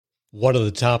One of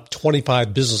the top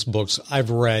 25 business books I've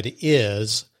read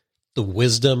is The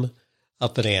Wisdom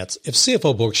of Finance. If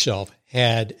CFO Bookshelf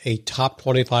had a top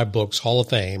 25 books Hall of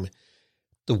Fame,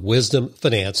 The Wisdom of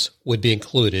Finance would be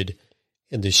included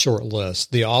in this short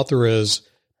list. The author is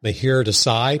Mihir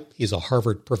Desai. He's a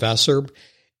Harvard professor,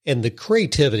 and the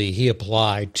creativity he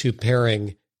applied to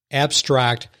pairing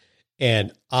abstract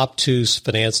and obtuse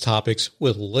finance topics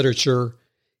with literature,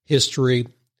 history,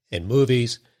 and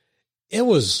movies, it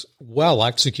was well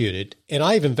executed. And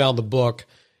I even found the book,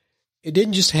 it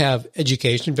didn't just have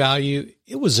education value,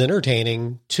 it was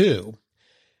entertaining too.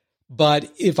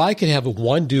 But if I could have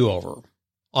one do-over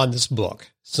on this book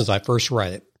since I first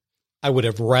read it, I would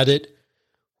have read it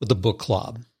with a book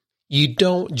club. You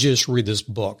don't just read this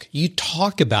book, you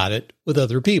talk about it with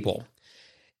other people.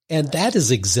 And that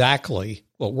is exactly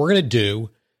what we're going to do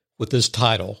with this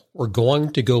title. We're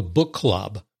going to go book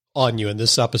club on you in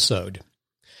this episode.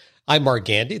 I'm Mark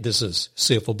Gandy. This is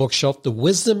CFO Bookshelf, The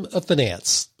Wisdom of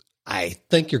Finance. I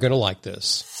think you're going to like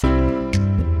this.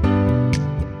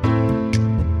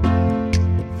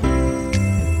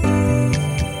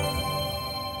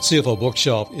 CFO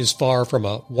Bookshelf is far from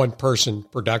a one-person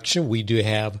production. We do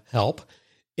have help.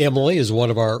 Emily is one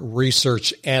of our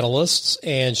research analysts,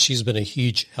 and she's been a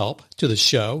huge help to the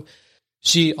show.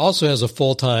 She also has a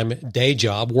full-time day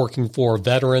job working for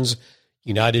Veterans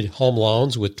United Home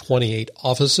Loans with 28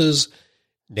 offices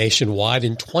nationwide.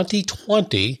 In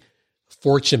 2020,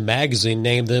 Fortune magazine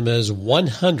named them as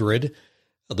 100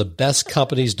 of the best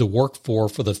companies to work for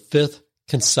the fifth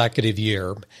consecutive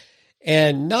year.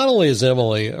 And not only is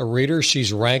Emily a reader,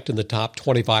 she's ranked in the top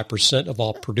 25% of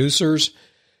all producers.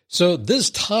 So this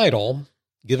title,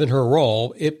 given her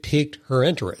role, it piqued her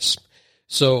interest.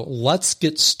 So let's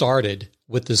get started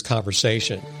with this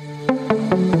conversation.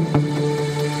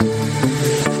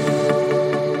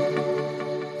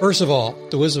 First of all,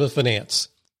 The Wisdom of Finance.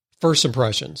 First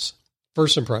impressions.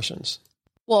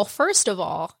 Well, first of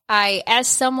all, as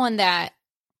someone that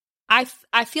I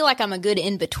feel like I'm a good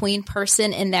in-between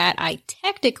person in that I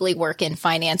technically work in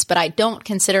finance, but I don't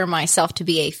consider myself to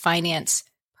be a finance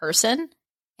person.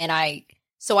 And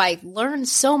so I learned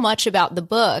so much about the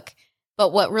book,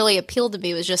 but what really appealed to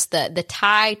me was just the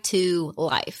tie to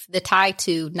life, the tie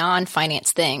to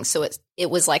non-finance things. So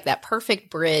it was like that perfect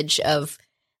bridge of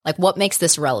like, what makes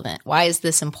this relevant? Why is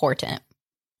this important?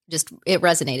 Just, it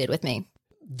resonated with me.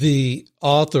 The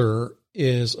author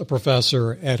is a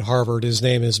professor at Harvard. His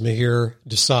name is Mihir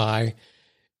Desai.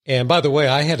 And by the way,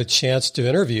 I had a chance to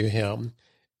interview him.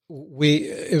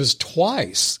 It was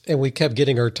twice, and we kept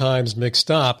getting our times mixed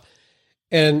up.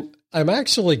 And I'm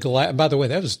actually glad, by the way,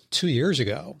 that was 2 years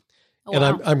ago. Oh, and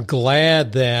wow. I'm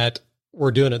glad that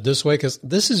we're doing it this way because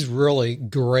this is really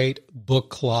great book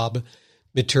club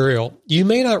material. You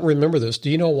may not remember this. Do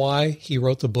you know why he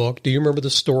wrote the book? Do you remember the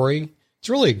story? It's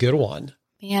really a good one.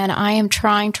 Man, I am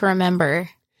trying to remember.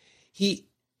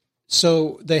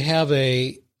 So they have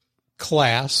a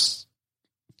class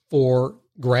for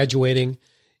graduating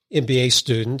MBA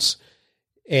students,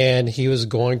 and he was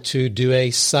going to do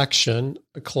a section,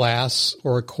 a class,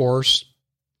 or a course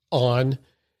on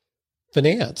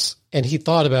finance. And he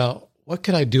thought about, what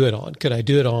could I do it on? Could I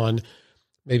do it on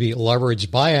maybe leverage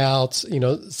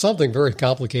buyouts, something very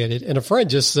complicated? And a friend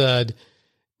just said,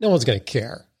 no one's going to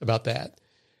care about that.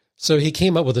 So he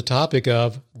came up with the topic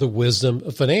of the wisdom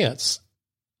of finance,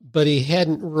 but he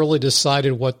hadn't really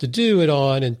decided what to do it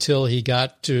on until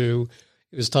it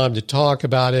was time to talk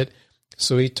about it.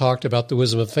 So he talked about the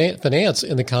wisdom of finance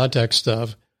in the context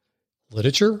of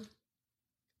literature,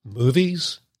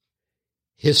 movies,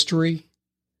 history,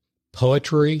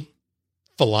 poetry,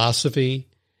 philosophy.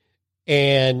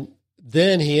 And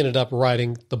then he ended up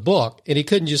writing the book, and he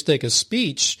couldn't just take a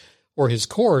speech or his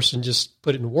course and just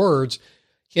put it in words.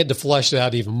 He had to flesh it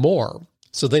out even more.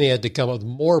 So then he had to come up with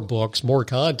more books, more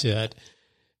content.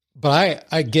 But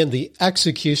again, the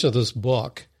execution of this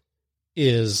book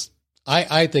is,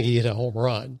 I think he hit a home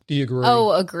run. Do you agree?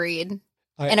 Oh, agreed.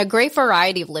 And a great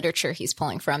variety of literature he's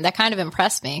pulling from. That kind of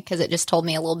impressed me because it just told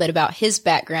me a little bit about his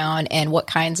background and what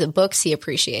kinds of books he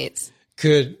appreciates.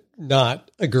 Could not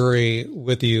agree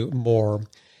with you more.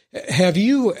 Have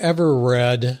you ever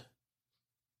read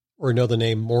or know the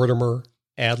name Mortimer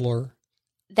Adler?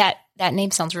 That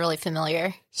name sounds really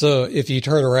familiar. So if you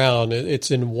turn around, it's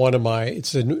in one of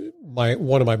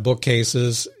my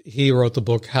bookcases. He wrote the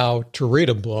book How to Read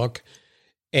a Book,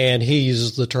 and he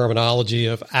uses the terminology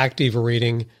of active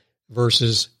reading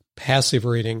versus passive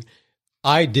reading.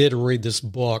 I did read this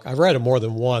book. I've read it more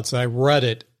than once. I read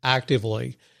it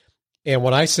actively. And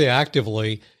when I say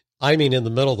actively, I mean in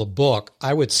the middle of the book,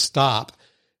 I would stop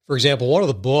For example, one of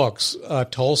the books,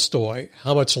 Tolstoy,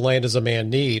 How Much Land Does a Man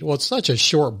Need? Well, it's such a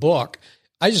short book.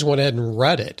 I just went ahead and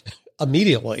read it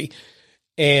immediately.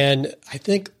 And I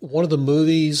think one of the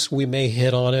movies, we may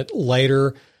hit on it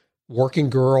later, Working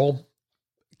Girl,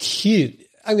 cute.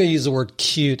 I'm going to use the word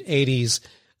cute 80s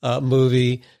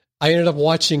movie. I ended up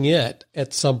watching it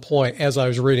at some point as I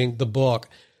was reading the book.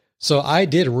 So I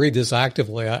did read this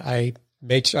actively.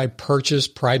 I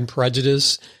purchased Pride and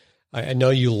Prejudice. I know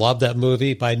you love that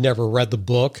movie, but I never read the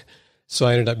book. So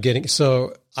I ended up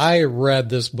so I read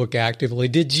this book actively.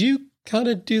 Did you kind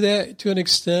of do that to an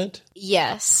extent?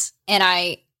 Yes.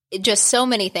 And just so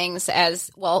many things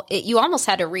as well. You almost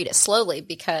had to read it slowly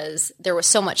because there was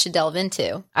so much to delve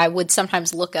into. I would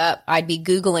sometimes look up, I'd be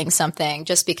Googling something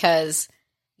just because,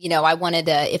 I wanted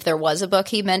to, if there was a book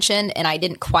he mentioned and I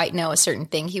didn't quite know a certain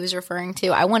thing he was referring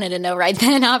to, I wanted to know right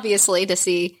then, obviously, to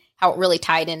see how it really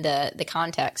tied into the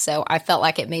context. So I felt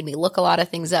like it made me look a lot of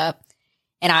things up.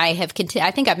 And I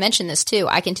think I've mentioned this too.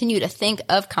 I continue to think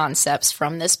of concepts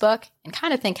from this book and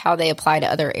kind of think how they apply to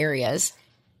other areas.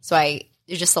 So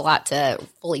there's just a lot to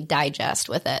fully digest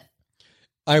with it.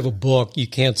 I have a book. You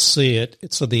can't see it.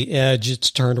 It's on the edge. It's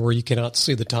turned where you cannot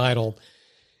see the title.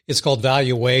 It's called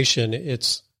Valuation.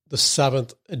 It's the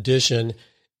 7th edition.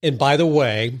 And by the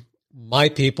way, my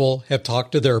people have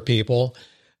talked to their people.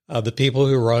 The people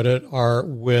who wrote it are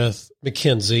with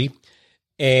McKinsey.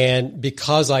 And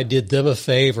because I did them a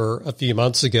favor a few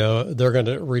months ago, they're going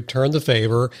to return the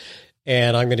favor.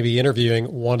 And I'm going to be interviewing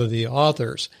one of the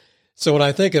authors. So when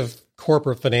I think of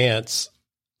corporate finance,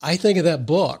 I think of that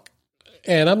book.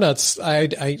 And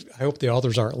I hope the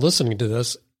authors aren't listening to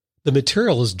this. The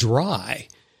material is dry.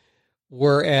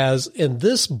 Whereas in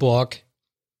this book,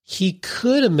 he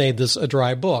could have made this a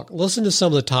dry book. Listen to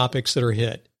some of the topics that are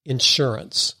hit.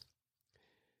 Insurance,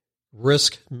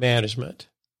 risk management,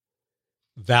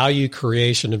 value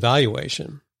creation and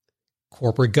valuation,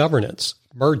 corporate governance,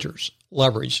 mergers,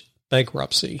 leverage,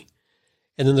 bankruptcy.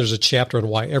 And then there's a chapter on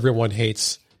why everyone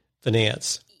hates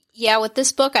finance. Yeah, with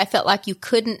this book, I felt like you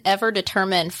couldn't ever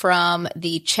determine from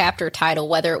the chapter title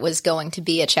whether it was going to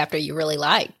be a chapter you really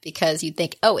liked because you'd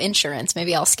think, oh, insurance,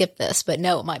 maybe I'll skip this. But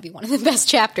no, it might be one of the best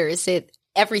chapters.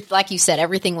 Like you said,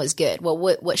 everything was good. Well,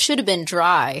 what should have been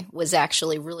dry was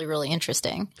actually really, really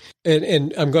interesting.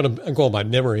 And I'm going by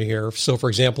memory here. So, for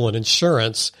example, in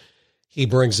insurance, he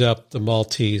brings up the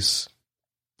Maltese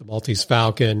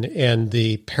Falcon and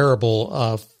the parable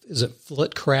of, is it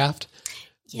Flitcraft?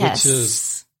 Yes.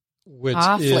 Which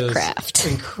is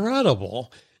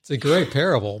incredible. It's a great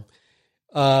parable.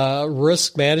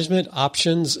 Risk management,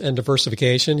 options, and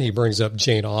diversification. He brings up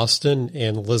Jane Austen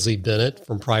and Lizzie Bennet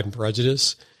from Pride and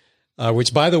Prejudice,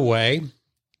 which by the way,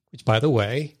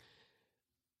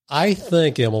 I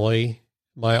think, Emily,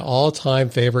 my all-time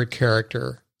favorite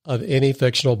character of any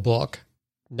fictional book,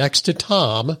 next to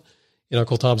Tom in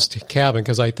Uncle Tom's Cabin,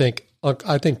 because I think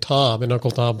Tom in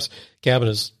Uncle Tom's Cabin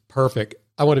is perfect.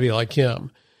 I want to be like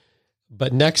him.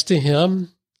 But next to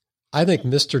him, I think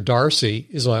Mr. Darcy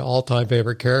is my all-time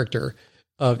favorite character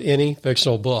of any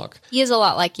fictional book. He is a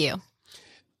lot like you.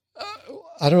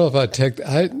 I don't know if I'd take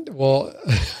I don't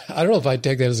know if I'd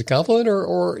take that as a compliment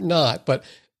or not, but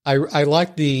I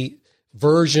like the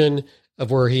version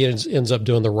of where he ends up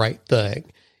doing the right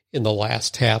thing in the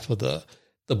last half of the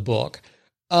book.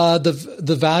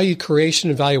 The value creation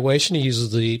and valuation, he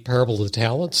uses the parable of the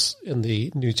talents in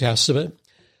the New Testament.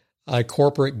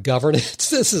 Corporate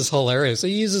governance. This is hilarious. He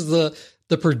uses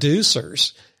the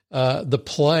producers, the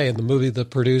play and the movie, The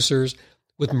Producers.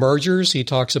 With mergers, he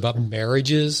talks about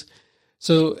marriages.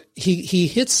 So he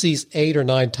hits these 8 or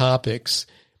 9 topics,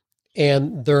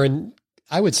 and they're in,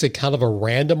 I would say, kind of a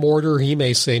random order. He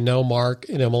may say, no, Mark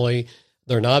and Emily,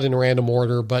 they're not in random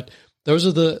order, but those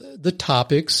are the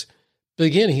topics. But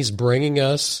again, he's bringing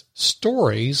us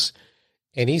stories,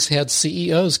 and he's had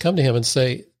CEOs come to him and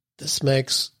say, this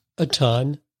makes a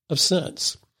ton of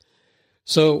sense.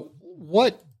 So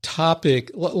what topic,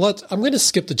 I'm going to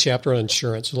skip the chapter on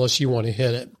insurance unless you want to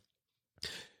hit it.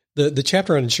 The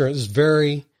chapter on insurance is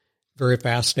very, very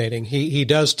fascinating. He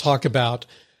does talk about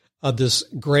this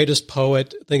greatest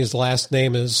poet. I think his last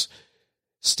name is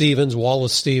Stevens,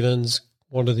 Wallace Stevens,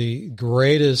 one of the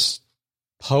greatest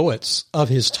poets of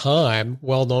his time,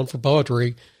 well known for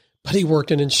poetry, but he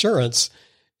worked in insurance,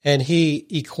 and he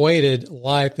equated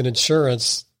life and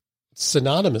insurance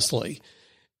synonymously.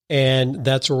 And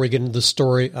that's where we get into the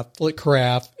story of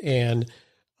Flitcraft and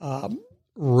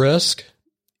risk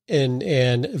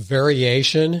and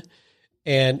variation.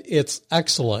 And it's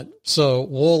excellent. So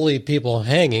we'll leave people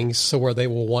hanging so where they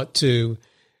will want to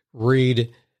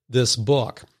read this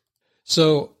book.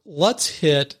 So let's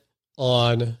hit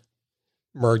on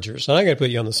mergers. And I'm going to put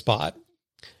you on the spot.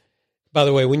 By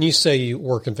the way, when you say you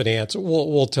work in finance,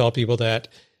 we'll tell people that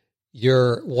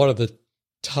you're one of the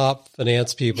top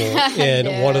finance people and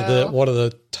No. one of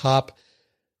the top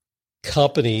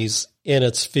companies in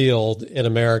its field in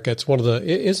America. It's one of the,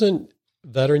 isn't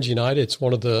Veterans United, it's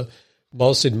one of the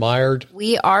most admired.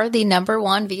 We are the number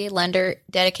one VA lender,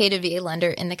 dedicated VA lender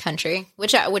in the country,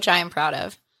 which I am proud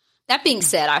of. That being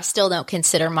said, I still don't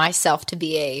consider myself to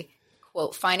be a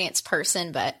quote finance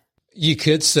person, but You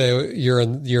could say you're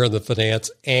in the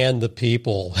finance and the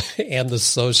people and the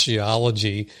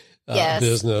sociology yes.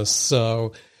 business.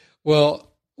 So,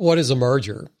 well, what is a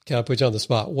merger? Can I put you on the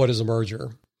spot? What is a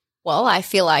merger? Well, I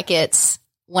feel like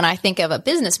when I think of a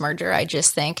business merger, I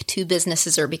just think two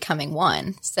businesses are becoming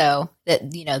one. So that,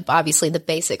 obviously the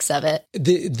basics of it.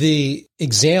 The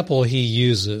example he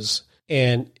uses,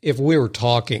 and if we were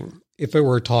talking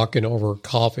over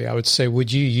coffee, I would say,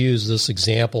 would you use this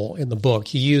example in the book?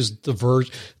 He used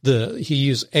he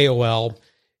used AOL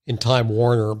and Time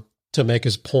Warner to make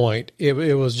his point. It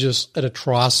was just an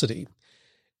atrocity.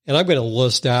 And I'm going to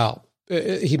list out,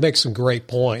 he makes some great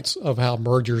points of how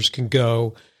mergers can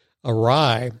go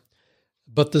awry.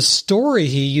 But the story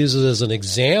he uses as an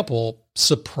example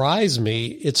surprised me.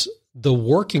 It's The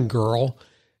Working Girl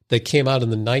that came out in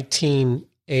the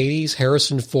 1980s,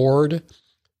 Harrison Ford,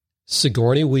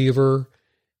 Sigourney Weaver,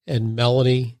 and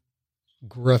Melanie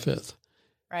Griffith.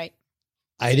 Right.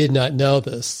 I did not know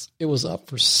this. It was up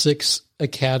for 6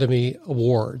 Academy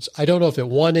Awards. I don't know if it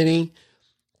won any.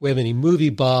 We have any movie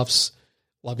buffs,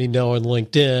 let me know on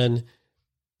LinkedIn.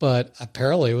 But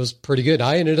apparently it was pretty good.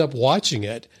 I ended up watching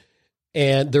it.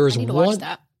 And there was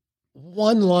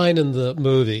one line in the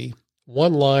movie,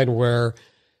 one line where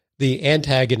the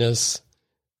antagonist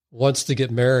wants to get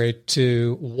married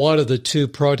to one of the two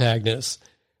protagonists.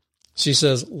 She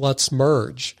says, let's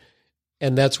merge.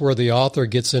 And that's where the author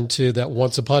gets into that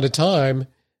once upon a time,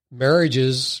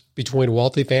 marriages between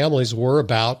wealthy families were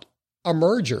about a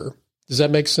merger. Does that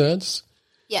make sense?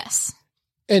 Yes.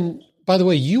 And by the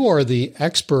way, you are the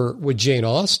expert with Jane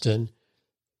Austen.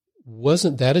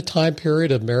 Wasn't that a time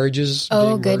period of marriages?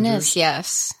 Oh, goodness, mergers?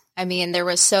 yes. I mean, there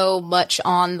was so much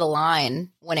on the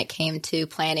line when it came to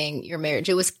planning your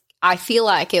marriage. I feel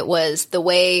like it was the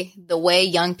way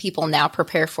young people now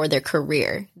prepare for their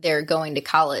career. They're going to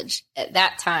college. At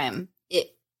that time,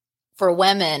 for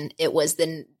women, it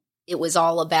was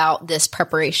all about this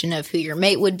preparation of who your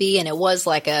mate would be, and it was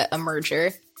like a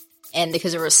merger, and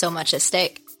because there was so much at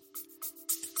stake.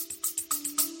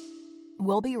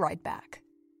 We'll be right back.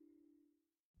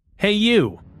 Hey,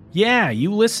 you. Yeah,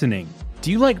 you listening.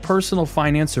 Do you like personal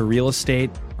finance or real estate?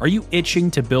 Are you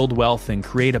itching to build wealth and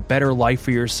create a better life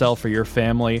for yourself or your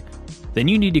family? Then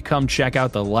you need to come check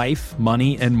out the Life,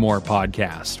 Money, and More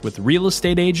podcast with real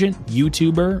estate agent,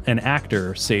 YouTuber, and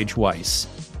actor Sage Weiss.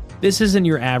 This isn't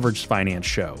your average finance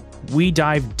show. We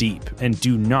dive deep and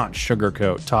do not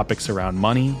sugarcoat topics around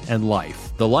money and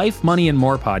life. The Life, Money, and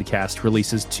More podcast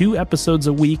releases 2 episodes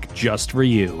a week just for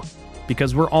you,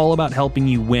 because we're all about helping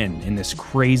you win in this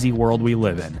crazy world we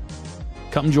live in.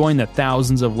 Come join the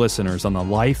thousands of listeners on the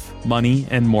Life, Money,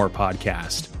 and More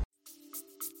podcast.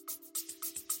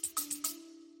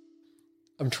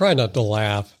 I'm trying not to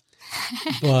laugh,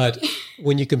 but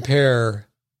when you compare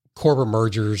corporate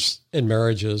mergers and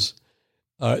marriages,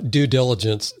 due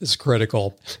diligence is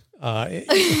critical. Right?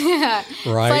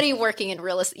 Funny working in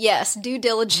real estate. Yes, due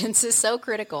diligence is so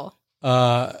critical.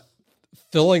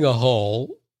 Filling a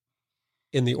hole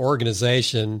in the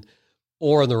organization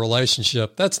or in the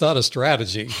relationship, that's not a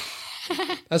strategy.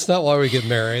 That's not why we get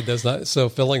married. That's not so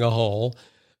filling a hole.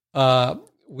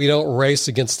 We don't race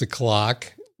against the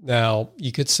clock. Now,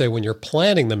 you could say when you're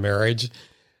planning the marriage,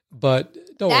 but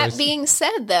don't worry. That being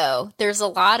said, though, there's a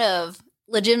lot of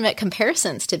legitimate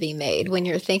comparisons to be made when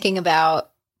you're thinking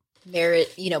about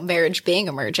marriage being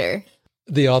a merger.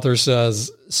 The author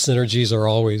says synergies are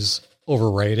always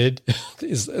overrated.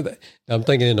 I'm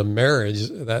thinking in a marriage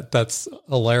that's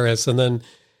hilarious. And then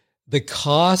the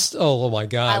cost. Oh my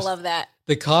gosh. I love that.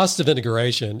 The cost of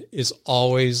integration is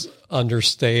always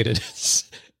understated.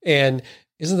 And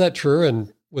isn't that true?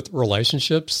 And with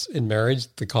relationships in marriage,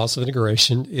 the cost of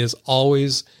integration is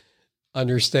always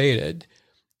understated.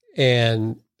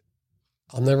 And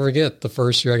I'll never forget the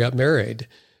first year I got married.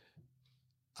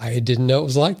 I didn't know it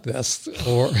was like this,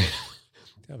 or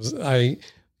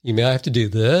you mean I have to do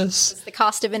this? Is the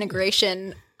cost of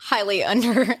integration highly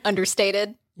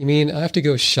understated? You mean I have to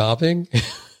go shopping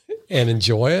and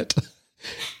enjoy it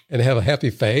and have a happy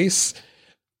face?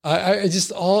 I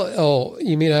just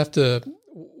you mean I have to,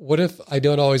 what if I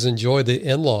don't always enjoy the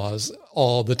in-laws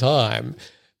all the time?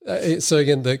 So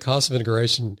again, the cost of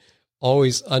integration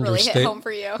always Really understate. hit home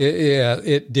for you.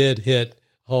 It did hit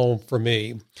home for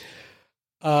me.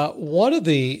 One of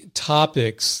the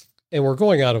topics, and we're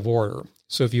going out of order.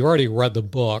 So if you already read the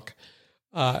book,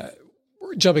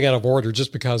 we're jumping out of order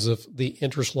just because of the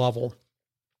interest level.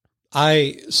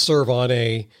 I serve on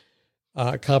a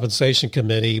compensation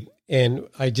committee, and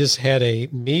I just had a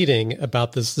meeting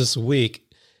about this week,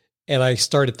 and I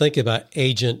started thinking about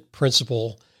agent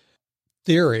principal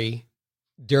theory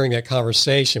during that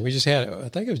conversation. We just had, I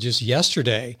think it was just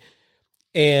yesterday,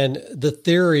 and the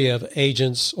theory of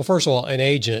agents. Well, first of all, an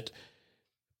agent,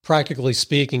 practically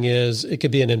speaking, it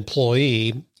could be an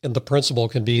employee, and the principal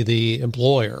can be the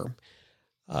employer.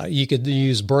 You could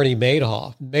use Bernie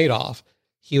Madoff.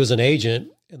 He was an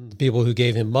agent, and the people who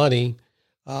gave him money,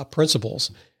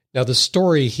 principals. Now, the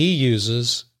story he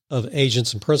uses of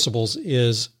agents and principals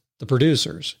is the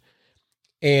producers.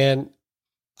 And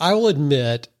I will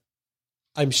admit,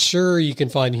 I'm sure you can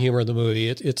find humor in the movie.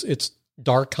 It's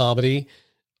dark comedy.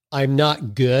 I'm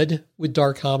not good with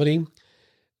dark comedy,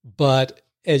 but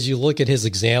as you look at his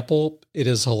example, it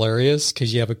is hilarious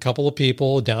because you have a couple of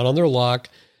people down on their luck.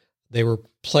 They were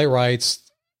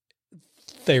playwrights.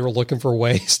 They were looking for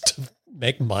ways to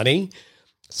make money.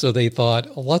 So they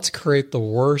thought, let's create the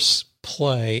worst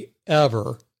play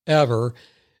ever,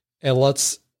 and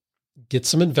let's get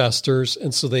some investors.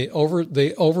 And so they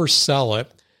oversell it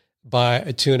by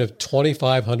a tune of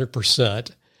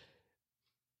 2,500%.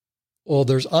 Well,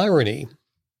 there's irony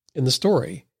in the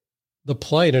story. The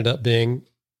play ended up being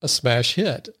a smash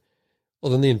hit.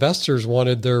 Well, then the investors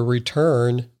wanted their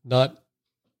return, not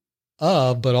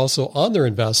of, but also on their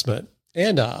investment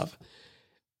and of.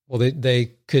 Well,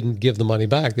 they couldn't give the money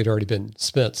back. They'd already been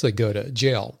spent, so they go to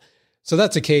jail. So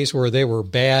that's a case where they were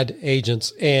bad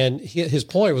agents. And his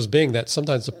point was being that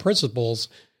sometimes the principals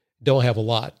don't have a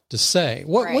lot to say.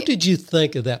 What did you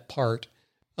think of that part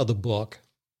of the book?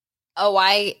 Oh,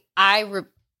 I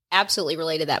absolutely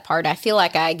related that part. I feel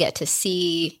like I get to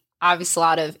see obviously a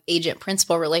lot of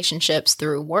agent-principal relationships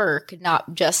through work,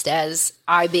 not just as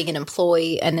I being an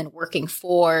employee and then working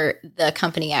for the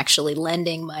company actually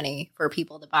lending money for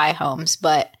people to buy homes.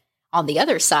 But on the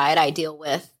other side, I deal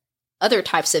with other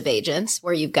types of agents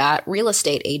where you've got real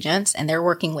estate agents and they're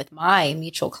working with my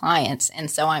mutual clients. And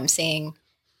so I'm seeing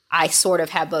I sort of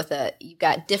have you've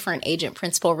got different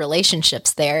agent-principal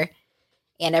relationships there,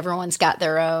 and everyone's got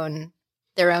their own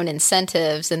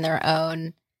incentives and their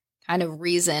own kind of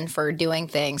reason for doing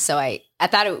things. So I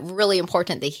thought it was really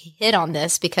important to hit on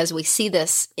this because we see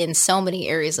this in so many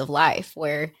areas of life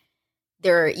where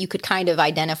you could kind of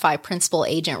identify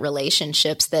principal-agent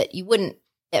relationships that you wouldn't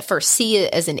at first see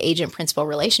it as an agent-principal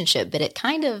relationship, but it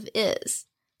kind of is.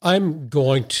 I'm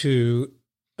going to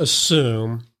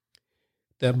assume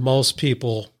that most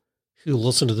people who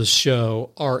listen to this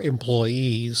show are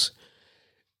employees,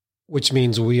 which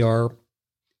means we are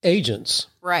agents.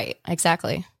 Right,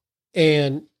 exactly.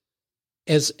 And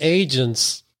as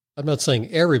agents, I'm not saying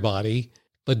everybody,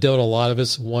 but don't a lot of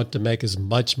us want to make as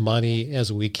much money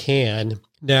as we can?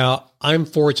 Now, I'm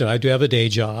fortunate. I do have a day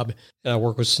job, and I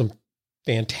work with some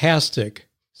fantastic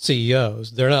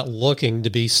CEOs. They're not looking to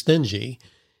be stingy.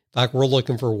 In fact, we're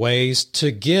looking for ways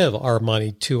to give our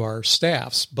money to our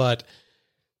staffs, but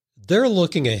they're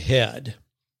looking ahead.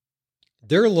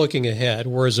 They're looking ahead,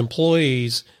 whereas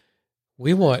employees,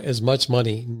 we want as much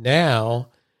money now,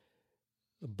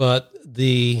 but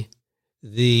the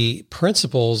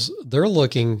principals, they're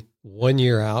looking 1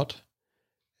 year out,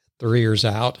 3 years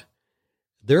out.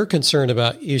 They're concerned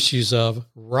about issues of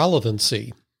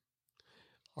relevancy.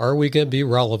 Are we going to be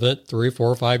relevant 3,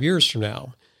 4, 5 years from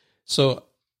now? So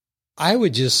I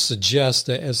would just suggest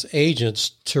that as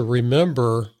agents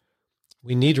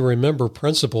we need to remember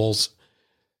principals,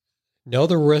 know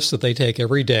the risks that they take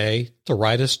every day to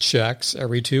write us checks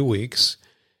every 2 weeks,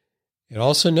 and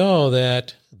also know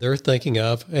that they're thinking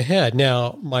of ahead.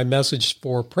 Now, my message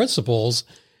for principals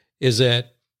is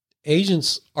that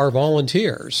agents are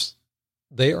volunteers.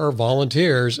 They are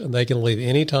volunteers, and they can leave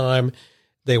anytime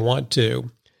they want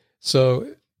to.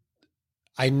 So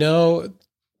I know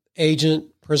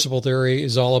agent-principal theory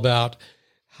is all about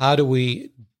how do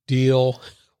we deal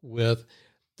with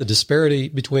the disparity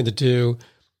between the two.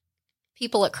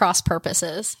 People at cross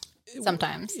purposes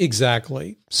sometimes.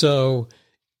 Exactly. So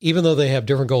even though they have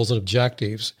different goals and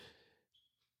objectives,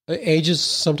 agents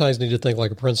sometimes need to think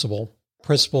like a principal.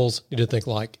 Principals need to think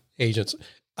like agents.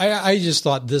 I just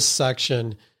thought this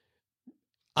section,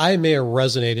 I may have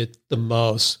resonated the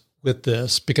most with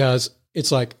this because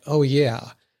it's like, oh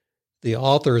yeah, the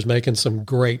author is making some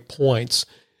great points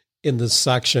in this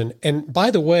section. And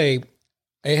by the way,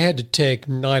 I had to take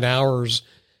 9 hours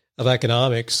of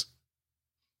economics.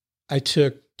 I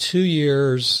took 2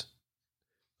 years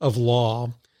of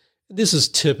law. This is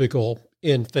typical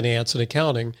in finance and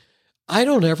accounting. I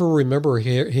don't ever remember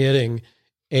hitting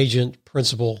agent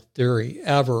principal theory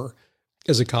ever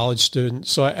as a college student.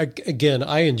 So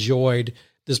I enjoyed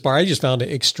this part. I just found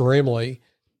it extremely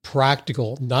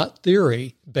practical, not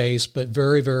theory based, but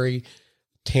very, very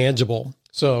tangible.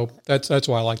 So that's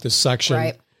why I like this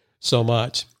section so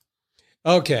much.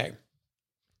 Okay.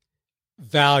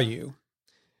 Value.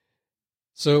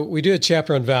 So we do a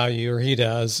chapter on value, or he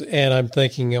does, and I'm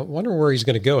thinking, I wonder where he's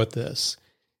going to go with this.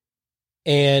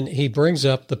 And he brings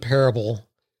up the parable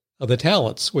of the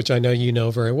talents, which I know you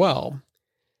know very well.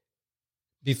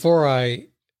 Before I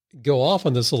go off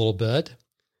on this a little bit,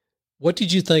 what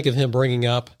did you think of him bringing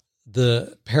up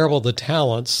the parable of the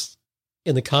talents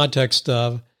in the context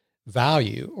of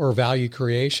value or value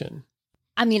creation?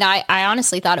 I mean, I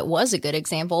honestly thought it was a good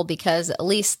example because at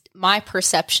least my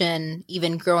perception,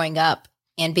 even growing up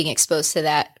and being exposed to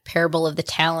that parable of the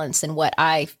talents and what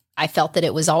I felt that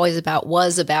it was always about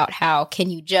was about how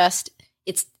can you just,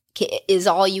 is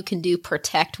all you can do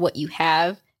protect what you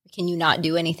have? Can you not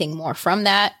do anything more from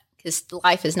that? Because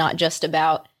life is not just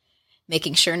about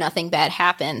making sure nothing bad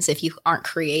happens if you aren't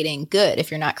creating good,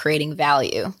 if you're not creating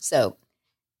value. So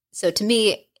to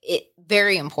me, it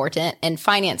very important, and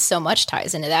finance so much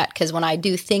ties into that because when I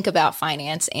do think about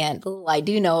finance and the little I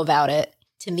do know about it,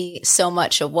 to me, so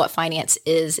much of what finance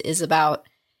is about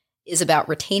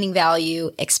retaining value,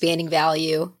 expanding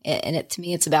value, and to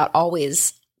me, it's about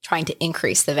always trying to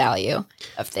increase the value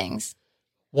of things.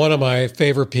 One of my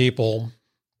favorite people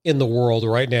in the world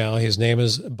right now, his name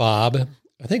is Bob.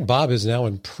 I think Bob is now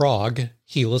in Prague.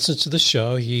 He listens to the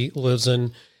show. He lives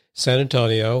in San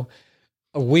Antonio.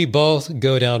 We both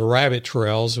go down rabbit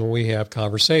trails when we have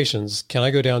conversations. Can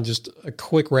I go down just a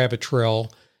quick rabbit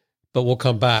trail, but we'll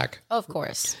come back? Of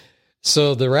course.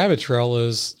 So the rabbit trail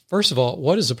is, first of all,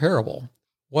 what is a parable?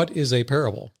 What is a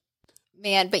parable?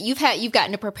 Man, but you've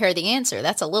gotten to prepare the answer.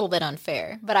 That's a little bit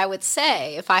unfair. But I would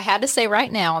say, if I had to say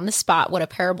right now on the spot what a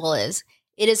parable is,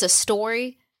 it is a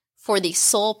story for the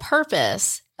sole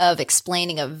purpose of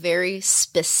explaining a very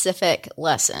specific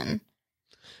lesson.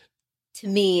 To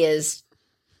me is,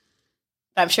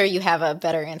 I'm sure you have a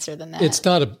better answer than that. It's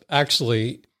not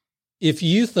actually, if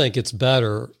you think it's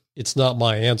better, it's not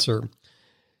my answer.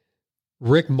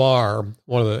 Rick Marr,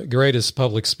 one of the greatest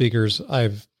public speakers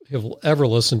I've ever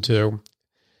listened to,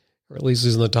 or at least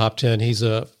he's in the top 10. I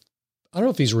don't know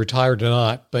if he's retired or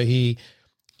not, but he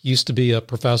used to be a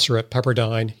professor at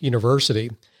Pepperdine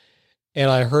University. And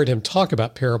I heard him talk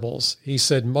about parables. He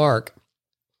said, Mark,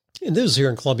 and this is here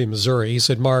in Columbia, Missouri. He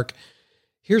said, Mark,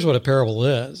 here's what a parable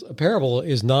is. A parable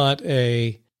is not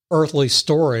a earthly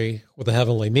story with a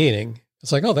heavenly meaning.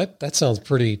 It's like, oh, that sounds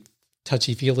pretty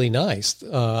touchy-feely nice.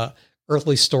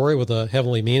 Earthly story with a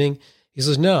heavenly meaning. He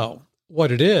says, no,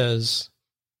 what it is,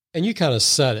 and you kind of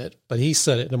said it, but he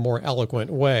said it in a more eloquent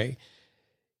way.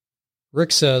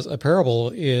 Rick says a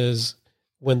parable is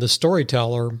when the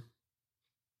storyteller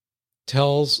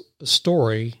tells a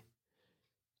story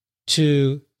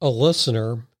to a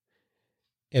listener,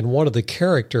 and one of the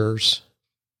characters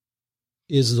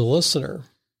is the listener.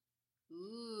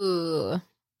 Ooh.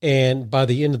 And by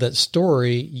the end of that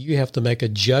story, you have to make a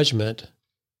judgment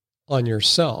on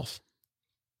yourself.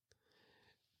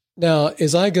 Now,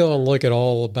 as I go and look at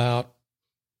all about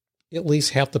at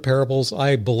least half the parables,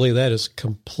 I believe that is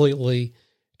completely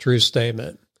true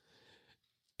statement.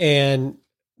 And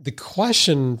the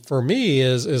question for me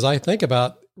is, as I think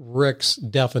about Rick's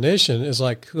definition, is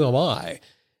like, who am I?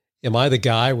 Am I the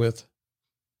guy with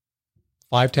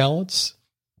 5 talents,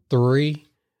 3,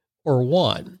 or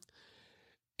 1?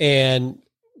 And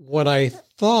when I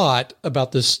thought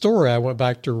about this story, I went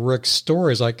back to Rick's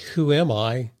stories, like, who am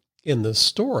I in this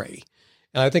story?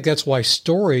 And I think that's why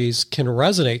stories can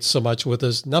resonate so much with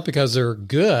us, not because they're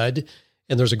good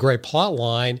and there's a great plot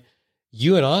line.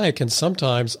 You and I can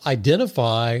sometimes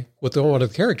identify with one of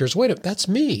the characters. Wait a minute, that's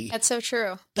me. That's so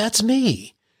true. That's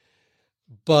me.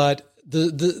 But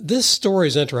this story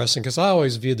is interesting because I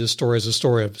always viewed this story as a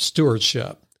story of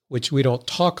stewardship, which we don't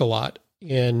talk a lot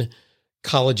in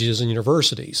colleges and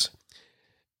universities.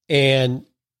 And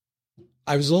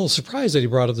I was a little surprised that he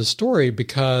brought up the story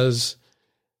because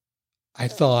I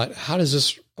thought, how does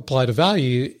this apply to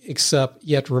value? Except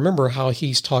you have to remember how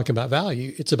he's talking about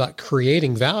value. It's about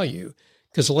creating value,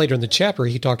 because later in the chapter,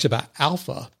 he talks about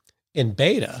alpha and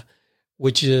beta,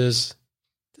 which is,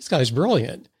 this guy's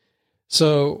brilliant.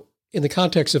 So in the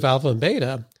context of alpha and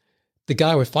beta, the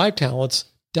guy with 5 talents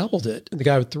doubled it. And the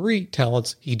guy with 3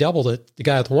 talents, he doubled it. The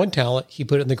guy with 1 talent, he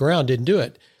put it in the ground, didn't do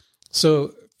it.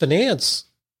 So finance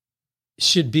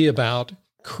should be about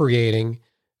creating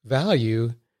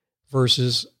value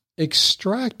versus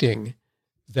extracting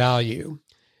value.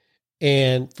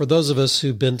 And for those of us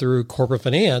who've been through corporate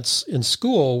finance in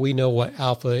school, we know what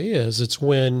alpha is. It's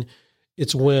when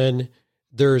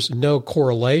there's no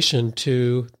correlation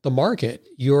to the market.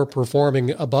 You're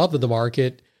performing above the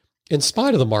market in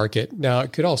spite of the market. Now,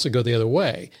 it could also go the other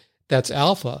way. That's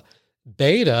alpha.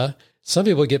 Beta, some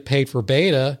people get paid for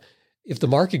beta. If the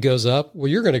market goes up, well,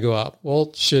 you're going to go up.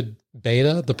 Well, should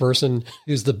beta, the person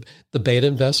who's the beta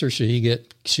investor, should he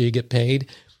get paid?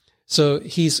 So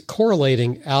he's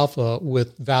correlating alpha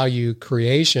with value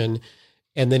creation,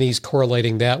 and then he's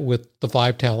correlating that with the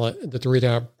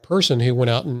 3-talent person who went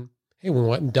out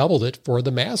and doubled it for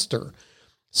the master.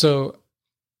 So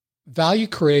value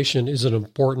creation is an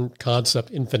important concept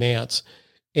in finance,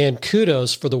 and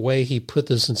kudos for the way he put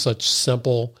this in such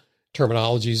simple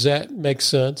terminology. Does that make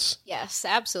sense? Yes,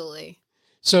 absolutely.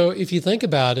 So if you think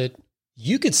about it,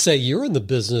 you could say you're in the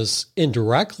business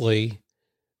indirectly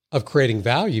of creating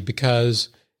value because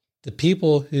the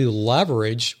people who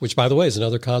leverage, which by the way is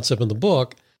another concept in the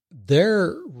book,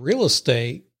 their real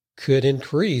estate could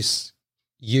increase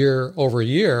year over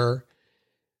year.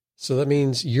 So that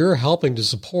means you're helping to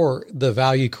support the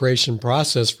value creation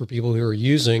process for people who are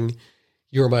using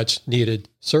your much needed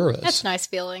service. That's a nice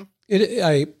feeling.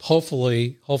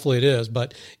 Hopefully it is.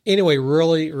 But anyway,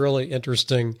 really, really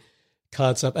interesting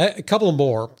concept. A couple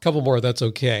more. That's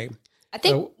okay. I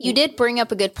think you did bring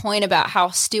up a good point about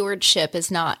how stewardship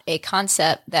is not a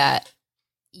concept that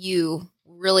you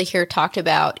really hear talked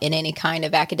about in any kind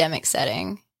of academic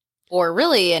setting, or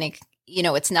really any,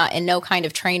 it's not in no kind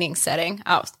of training setting.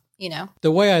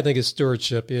 The way I think of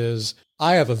stewardship is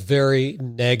I have a very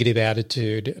negative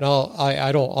attitude, and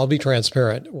I'll be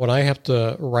transparent. When I have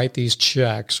to write these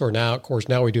checks, or now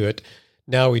we do it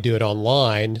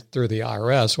online through the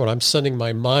IRS. When I'm sending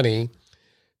my money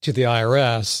to the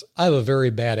IRS, I have a very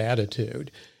bad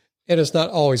attitude, and it's not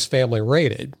always family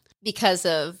rated because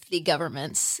of the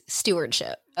government's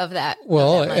stewardship of that.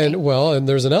 And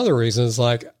there's another reason. It's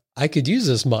like, I could use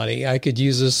this money. I could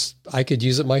use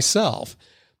it myself.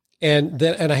 And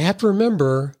I have to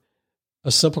remember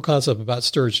a simple concept about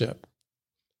stewardship.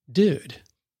 Dude,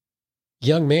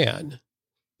 young man,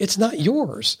 it's not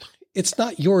yours. It's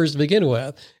not yours to begin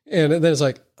with. And then it's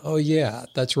like, oh yeah,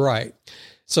 that's right.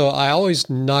 So I always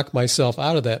knock myself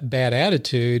out of that bad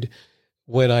attitude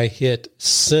when I hit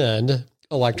send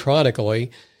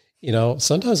electronically.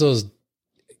 Sometimes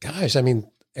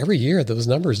every year those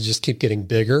numbers just keep getting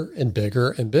bigger and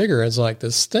bigger and bigger. It's like,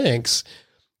 this stinks.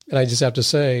 And I just have to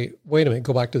say, wait a minute,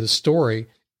 go back to the story.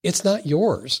 It's not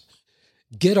yours.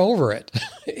 Get over it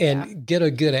and get a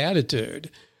good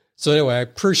attitude. So anyway, I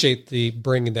appreciate the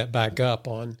bringing that back up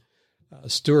on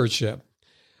stewardship.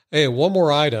 Hey, one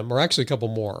more item, or actually a couple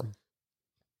more.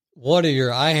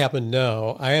 I happen to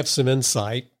know, I have some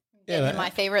insight. My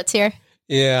favorites here.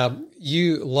 Yeah,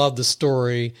 you love the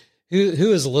story. Who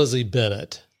is Lizzie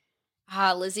Bennett?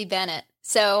 Lizzie Bennett.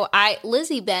 So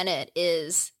Lizzie Bennett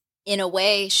is, in a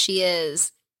way, she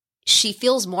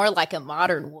feels more like a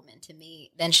modern woman to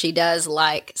me than she does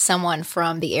like someone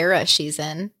from the era she's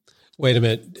in. Wait a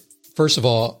minute. First of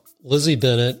all, Lizzie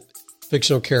Bennett,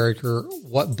 fictional character,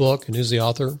 what book and who's the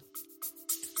author?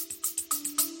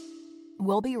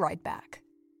 We'll be right back.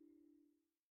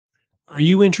 Are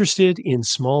you interested in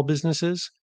small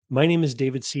businesses? My name is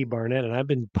David C. Barnett, and I've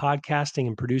been podcasting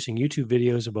and producing YouTube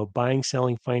videos about buying,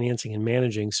 selling, financing, and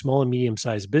managing small and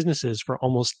medium-sized businesses for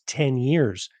almost 10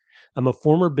 years. I'm a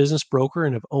former business broker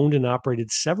and have owned and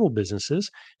operated several businesses,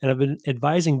 and I've been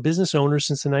advising business owners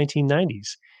since the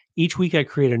 1990s. Each week, I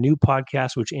create a new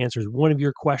podcast which answers one of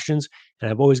your questions,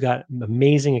 and I've always got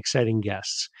amazing, exciting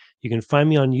guests. You can find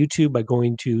me on YouTube by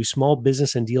going to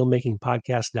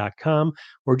smallbusinessanddealmakingpodcast.com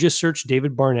or just search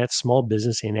David Barnett Small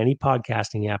Business in any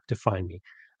podcasting app to find me.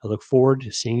 I look forward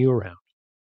to seeing you around.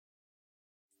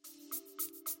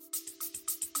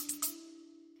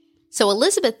 So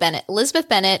Elizabeth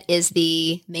Bennet is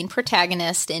the main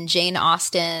protagonist in Jane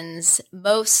Austen's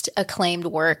most acclaimed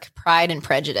work, Pride and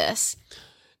Prejudice.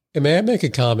 And may I make a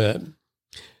comment?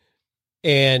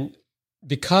 And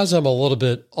because I'm a little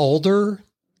bit older,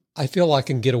 I feel like I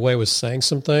can get away with saying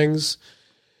some things.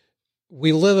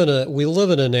 We live in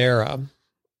an era,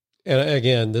 and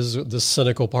again, this is the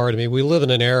cynical part of me. We live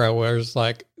in an era where it's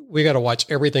like we got to watch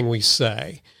everything we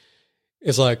say.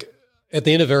 It's like at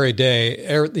the end of every day,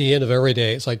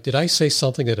 it's like, did I say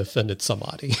something that offended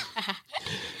somebody?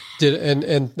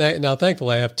 Now,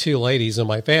 thankfully, I have two ladies in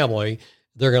my family.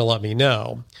 They're going to let me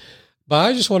know. But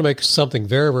I just want to make something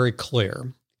very, very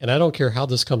clear, and I don't care how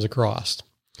this comes across.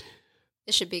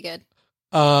 It should be good.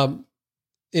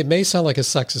 it may sound like a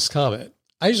sexist comment.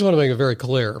 I just want to make it very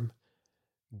clear.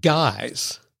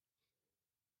 Guys,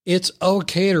 it's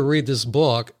okay to read this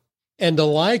book and to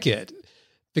like it,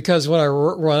 because when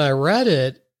I read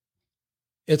it,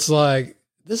 it's like,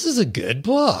 this is a good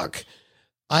book.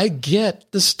 I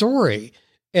get the story.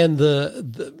 And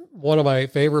the one of my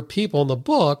favorite people in the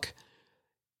book,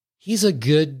 he's a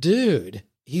good dude.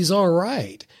 He's all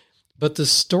right. But the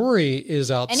story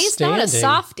is outstanding. And he's not a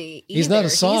softie either. He's not a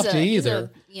softie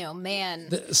either. He's a,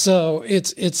 man. So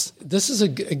this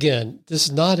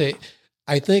is not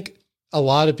I think a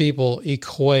lot of people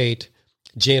equate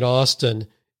Jane Austen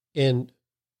in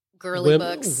girly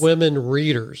books. Women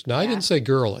readers. Now, I didn't say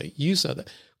girly. You said that.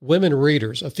 Women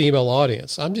readers, a female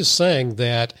audience. I'm just saying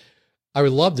that I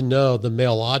would love to know the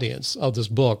male audience of this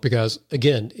book, because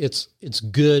again, it's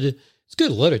good. It's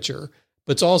good literature,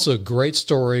 but it's also a great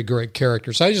story, great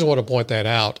characters. So I just want to point that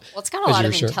out. Well, it's got a lot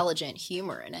of intelligent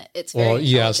humor in it. It's very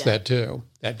yes, that too.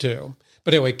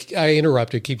 But anyway, I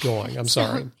interrupted. Keep going. I'm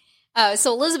sorry.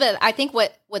 So Elizabeth, I think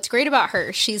what's great about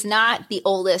her, she's not the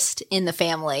oldest in the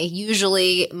family.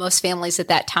 Usually most families at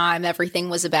that time, everything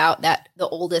was about the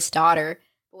oldest daughter.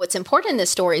 But what's important in this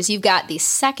story is you've got the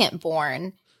second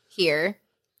born here,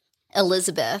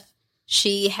 Elizabeth.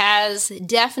 She has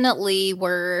definitely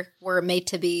were made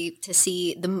to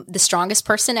see the strongest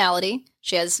personality.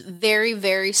 She has very,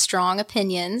 very strong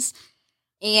opinions.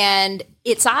 And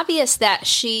it's obvious that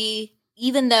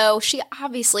even though she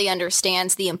obviously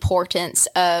understands the importance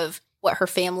of what her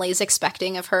family is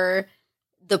expecting of her,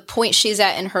 the point she's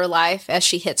at in her life as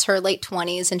she hits her late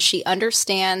 20s, and she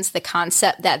understands the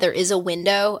concept that there is a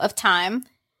window of time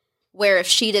where if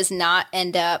she does not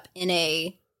end up in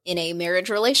a marriage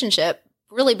relationship,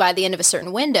 really by the end of a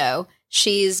certain window,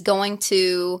 she's going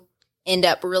to end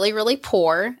up really, really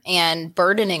poor and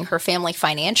burdening her family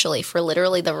financially for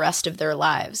literally the rest of their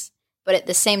lives. But at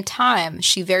the same time,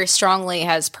 she very strongly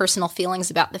has personal feelings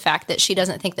about the fact that she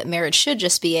doesn't think that marriage should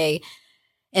just be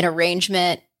an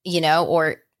arrangement,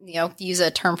 or, use a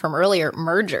term from earlier,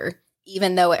 merger.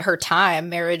 Even though at her time,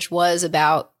 marriage was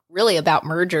really about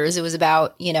mergers. It was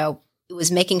about, it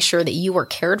was making sure that you were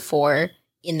cared for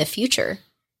in the future.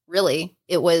 Really,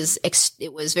 it was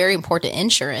very important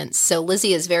insurance. So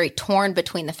Lizzie is very torn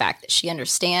between the fact that she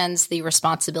understands the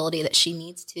responsibility that she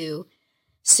needs to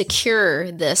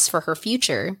secure this for her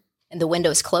future, and the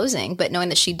window's closing, but knowing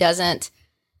that she doesn't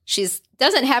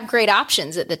have great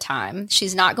options at the time.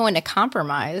 She's not going to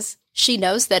compromise. She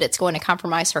knows that it's going to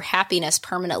compromise her happiness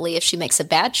permanently if she makes a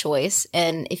bad choice.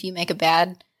 And if you make a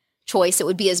bad choice, it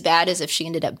would be as bad as if she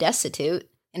ended up destitute.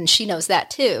 And she knows that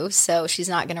too. So she's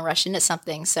not going to rush into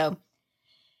something. So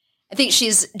I think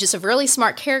she's just a really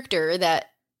smart character that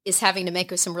is having to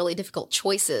make some really difficult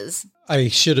choices. I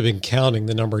should have been counting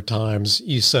the number of times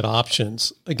you said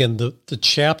options. Again, the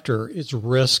chapter is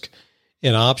risk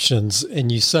and options,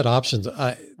 and you said options.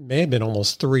 It may have been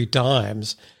almost 3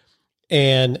 times.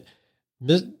 And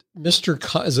is it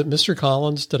Mr.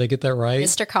 Collins? Did I get that right?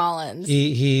 Mr. Collins.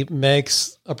 He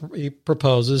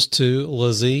proposes to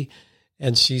Lizzie,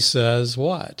 and she says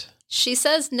what? She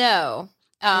says no.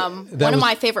 One of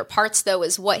my favorite parts, though,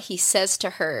 is what he says to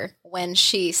her when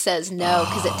she says no,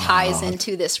 because it ties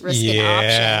into this risk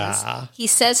and options. He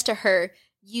says to her,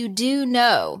 "You do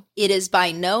know it is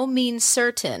by no means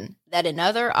certain that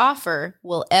another offer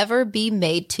will ever be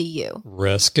made to you."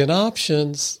 Risk and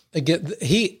options. Again,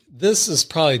 this is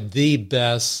probably the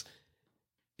best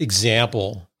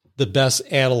example, the best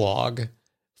analog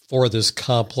for this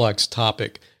complex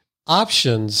topic.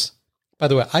 Options, by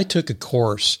the way, I took a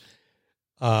course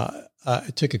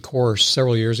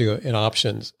several years ago in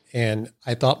options, and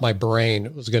I thought my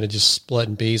brain was going to just split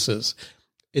in pieces.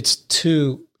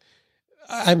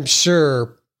 I'm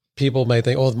sure people may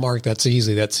think, "Oh, Mark, that's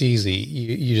easy.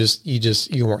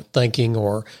 You weren't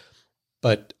thinking,"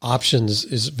 but options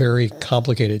is very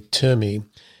complicated to me.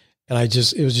 And I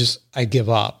give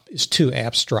up. It's too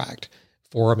abstract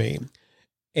for me.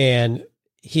 And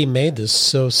he made this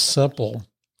so simple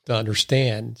to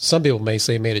understand. Some people may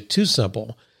say he made it too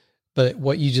simple, but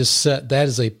what you just said, that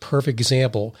is a perfect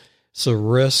example. So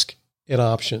risk and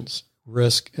options.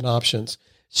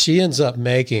 She ends up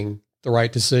making the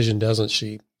right decision, doesn't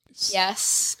she?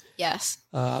 Yes.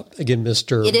 Again,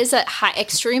 it is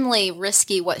extremely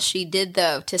risky what she did,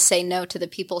 though, to say no to the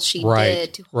people she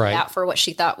did, to hold out for what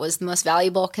she thought was the most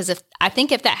valuable. Because if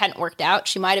that hadn't worked out,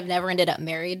 she might have never ended up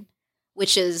married,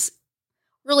 which is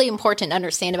really important to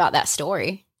understand about that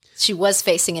story. She was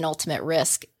facing an ultimate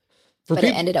risk, but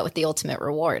it ended up with the ultimate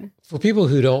reward. For people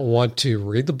who don't want to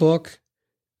read the book,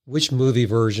 which movie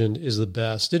version is the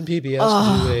best? Didn't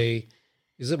PBS do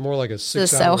is it more like a 6-hour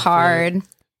This is so hard.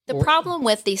 Film? The problem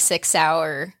with the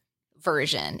 6-hour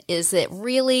version is it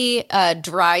really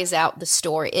dries out the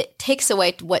story. It takes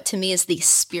away what to me is the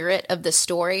spirit of the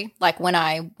story. Like when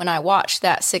I watched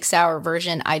that 6-hour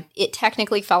version, it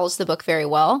technically follows the book very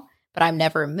well, but I'm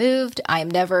never moved. I'm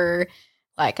never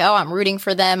like, oh, I'm rooting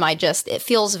for them. It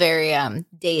feels very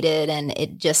dated, and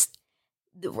it just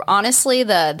honestly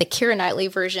the Keira Knightley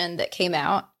version that came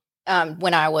out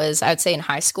when I would say in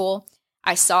high school,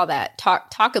 I saw that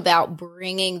talk about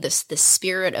bringing the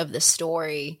spirit of the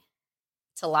story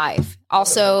to life.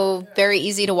 Also very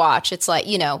easy to watch. It's like,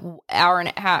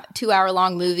 2-hour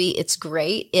long movie. It's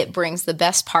great. It brings the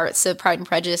best parts of Pride and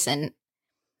Prejudice. And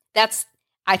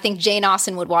I think Jane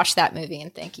Austen would watch that movie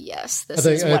and think, yes, this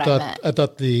is what I meant. I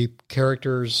thought the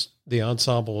characters, the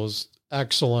ensemble was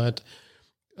excellent.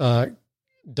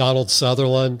 Donald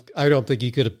Sutherland, I don't think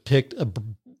you could have picked a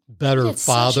better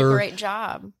father. Such a great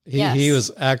job. He was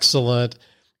excellent.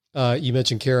 You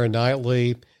mentioned Keira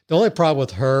Knightley. The only problem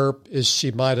with her is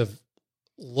she might have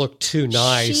looked too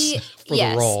nice for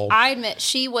the role. I admit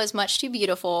she was much too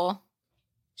beautiful.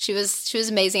 She was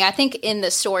amazing. I think in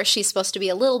the story she's supposed to be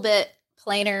a little bit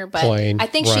plainer, but I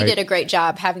think she did a great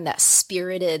job having that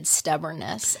spirited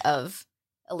stubbornness of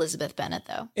Elizabeth Bennet,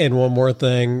 though. And one more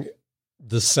thing,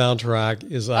 the soundtrack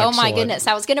is excellent. Oh my goodness.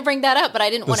 I was going to bring that up, but I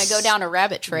didn't want to go down a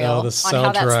rabbit trail on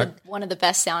how that's one of the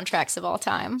best soundtracks of all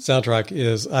time. Soundtrack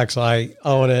is excellent. I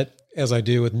own it, as I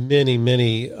do with many,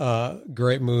 many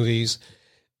great movies.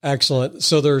 Excellent.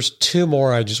 So there's two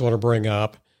more I just want to bring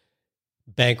up.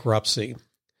 Bankruptcy.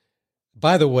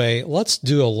 By the way, let's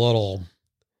do a little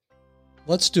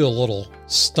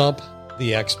Stump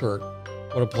the Expert.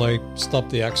 Want to play Stump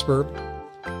the Expert?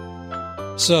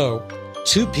 So,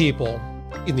 two people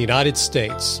in the United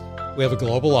States, we have a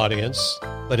global audience,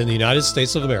 but in the United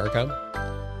States of America,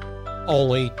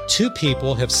 only two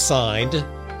people have signed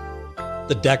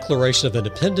the Declaration of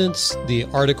Independence, the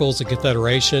Articles of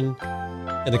Confederation,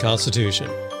 and the Constitution.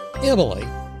 Emily,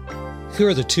 who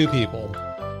are the two people?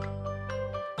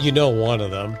 You know one of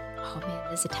them. Oh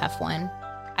man, this is a tough one.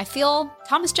 I feel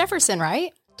Thomas Jefferson,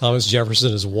 right? Thomas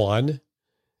Jefferson is one.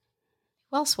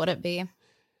 Who else would it be?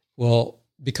 Well,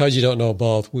 because you don't know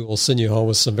both, we will send you home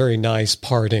with some very nice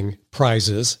parting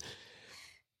prizes.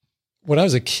 When I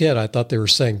was a kid, I thought they were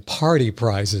saying party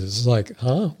prizes. Like,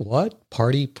 huh? What?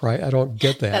 Party prize? I don't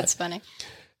get that. That's funny.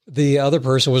 The other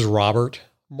person was Robert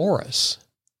Morris.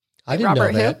 I didn't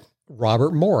know that. Who?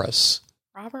 Robert Morris.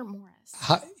 Robert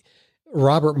Morris.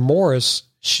 Robert Morris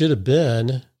should have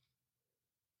been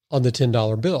on the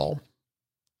 $10 bill.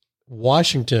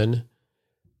 Washington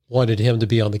wanted him to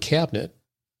be on the cabinet,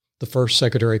 the first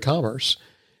Secretary of Commerce.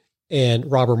 And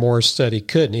Robert Morris said he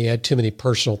couldn't. He had too many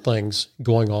personal things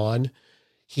going on.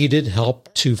 He did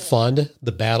help to fund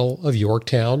the Battle of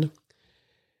Yorktown.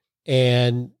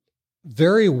 And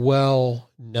very well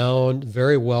known,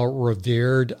 very well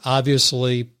revered.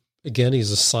 Obviously, again,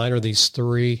 he's a signer of these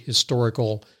three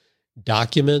historical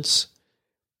documents,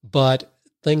 but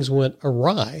things went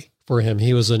awry for him.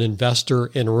 He was an investor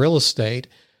in real estate.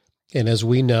 And as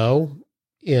we know,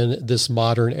 in this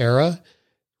modern era,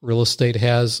 real estate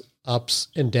has ups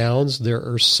and downs. There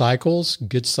are cycles,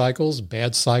 good cycles,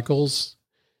 bad cycles,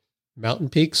 mountain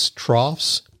peaks,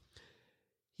 troughs.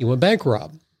 He went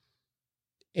bankrupt.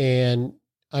 And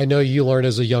I know you learned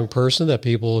as a young person that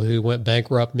people who went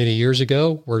bankrupt many years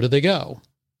ago, where did they go?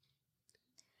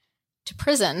 To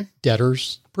prison.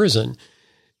 Debtor's prison.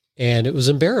 And it was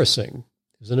embarrassing.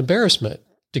 It was an embarrassment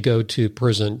to go to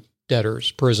prison,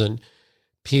 debtor's prison.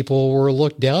 People were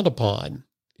looked down upon.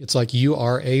 It's like you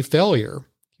are a failure.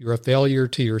 You're a failure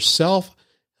to yourself,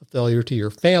 a failure to your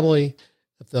family,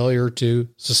 a failure to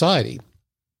society.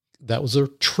 That was a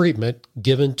treatment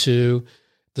given to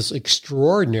this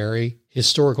extraordinary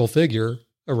historical figure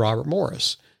of Robert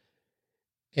Morris.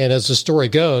 And as the story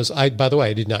goes, by the way,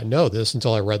 I did not know this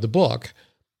until I read the book.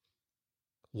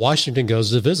 Washington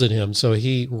goes to visit him, so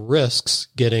he risks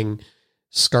getting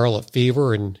scarlet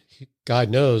fever and God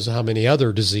knows how many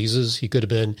other diseases he could have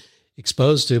been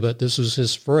exposed to, but this was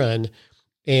his friend.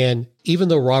 And even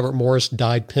though Robert Morris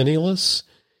died penniless,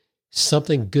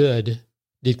 something good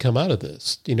did come out of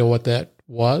this. Do you know what that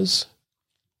was?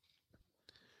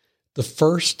 The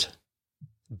first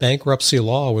bankruptcy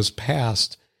law was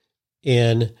passed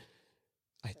in,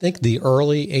 I think, the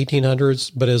early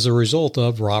 1800s, but as a result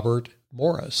of Robert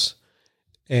Morris.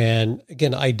 And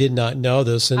again, I did not know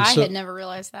this. And I had never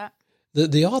realized that.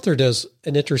 The author does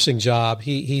an interesting job.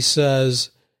 He says,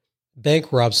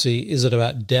 bankruptcy, is it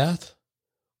about death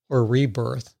or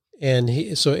rebirth?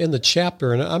 And so in the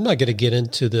chapter, and I'm not going to get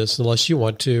into this unless you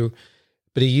want to,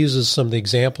 but he uses some of the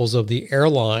examples of the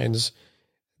airlines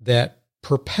that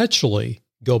perpetually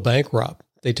go bankrupt.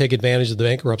 They take advantage of the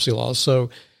bankruptcy laws. So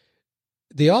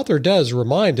the author does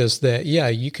remind us that,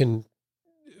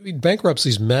 bankruptcy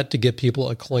is meant to give people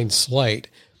a clean slate,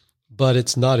 but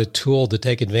it's not a tool to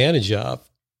take advantage of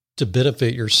to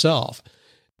benefit yourself.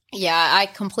 Yeah, I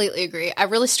completely agree. I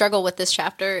really struggle with this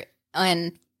chapter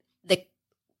and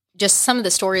just some of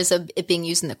the stories of it being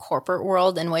used in the corporate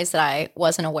world in ways that I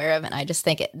wasn't aware of. And I just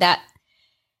think that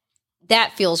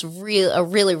feels a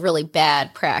really, really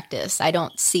bad practice. I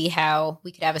don't see how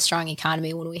we could have a strong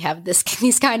economy when we have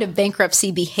these kind of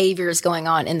bankruptcy behaviors going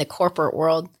on in the corporate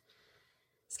world.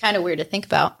 It's kind of weird to think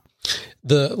about.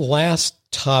 The last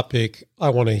topic I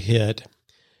want to hit,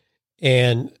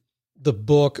 and the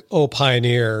book, Oh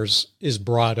Pioneers, is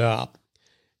brought up.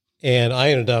 And I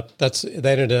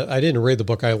didn't read the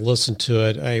book. I listened to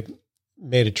it. I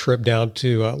made a trip down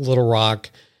to Little Rock,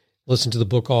 listened to the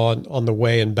book on the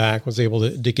way and back, was able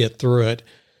to get through it.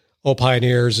 Oh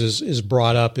Pioneers is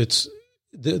brought up. It's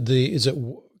is it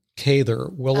Cather?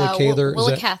 Willa Cather?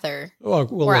 Willa Cather. Oh,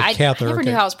 Willa Cather. I never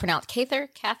knew how it was pronounced.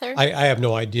 Cather? I have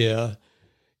no idea.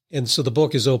 And so the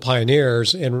book is Oh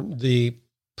Pioneers, and the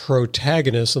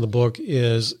protagonist in the book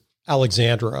is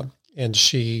Alexandra, and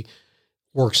she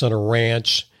works on a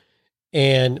ranch.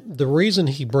 And the reason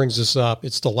he brings this up,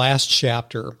 it's the last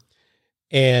chapter,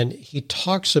 and he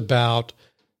talks about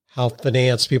how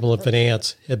people in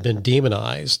finance have been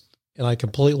demonized. And I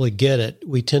completely get it.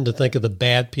 We tend to think of the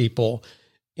bad people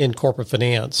in corporate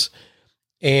finance.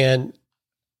 And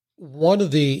one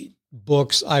of the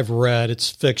books I've read, it's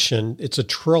fiction, it's a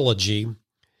trilogy.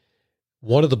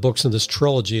 One of the books in this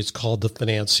trilogy is called The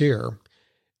Financier.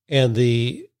 And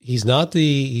he's not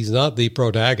the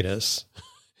protagonist.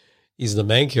 He's the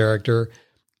main character.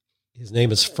 His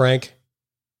name is Frank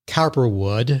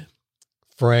Cowperwood.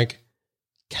 Frank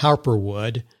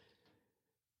Cowperwood.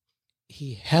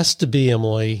 He has to be,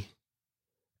 Emily,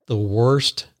 the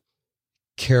worst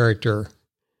character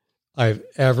I've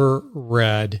ever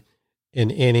read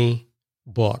in any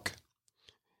book.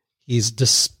 He's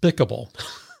despicable.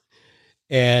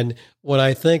 And when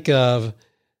I think of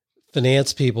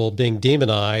finance people being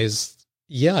demonized,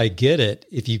 yeah, I get it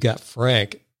if you've got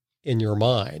Frank in your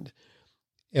mind.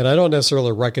 And I don't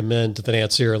necessarily recommend The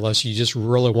Financier unless you just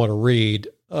really want to read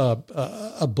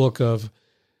a book of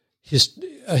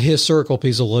a historical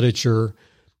piece of literature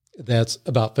that's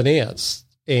about finance.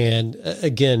 And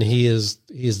again, he is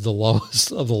the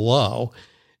lowest of the low.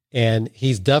 And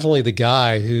he's definitely the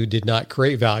guy who did not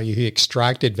create value. He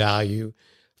extracted value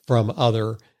from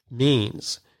other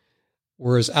means.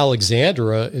 Whereas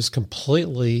Alexandra is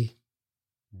completely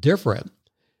different.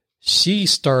 She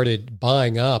started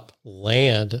buying up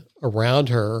land around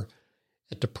her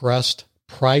at depressed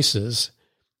prices.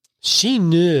 She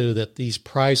knew that these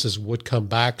prices would come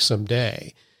back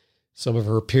someday. Some of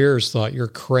her peers thought, you're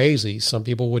crazy. Some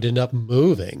people would end up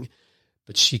moving,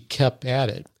 but she kept at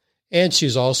it. And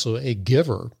she's also a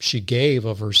giver. She gave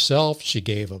of herself. She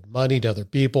gave of money to other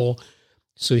people.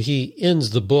 So he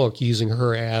ends the book using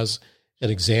her as an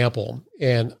example.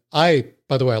 And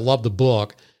by the way, I love the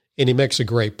book, and he makes a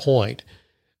great point.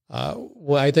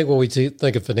 Well, I think when we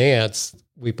think of finance,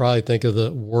 we probably think of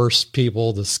the worst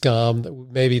people, the scum,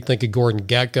 maybe think of Gordon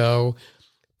Gekko,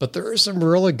 but there are some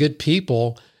really good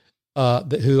people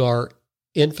who are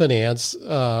in finance.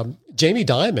 Jamie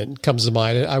Dimon comes to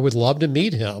mind. I would love to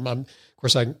meet him. Of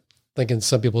course, I'm thinking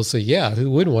some people say, yeah, who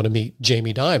wouldn't want to meet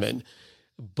Jamie Dimon?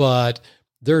 But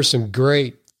there are some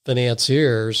great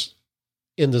financiers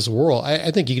in this world.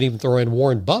 I think you can even throw in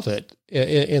Warren Buffett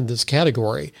in this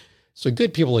category. So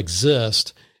good people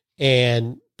exist.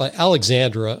 But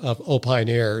Alexandra of Oh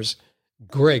Pioneers,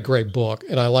 great book.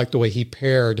 And I like the way he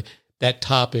paired that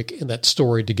topic and that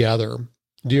story together.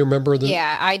 Do you remember that?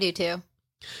 Yeah, I do too.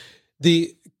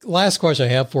 The last question I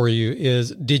have for you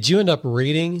is, did you end up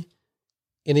reading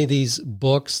any of these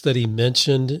books that he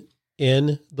mentioned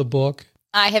in the book?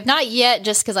 I have not yet,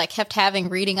 just because I kept having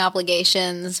reading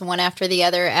obligations one after the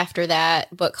other after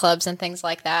that, book clubs and things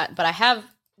like that. But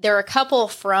there are a couple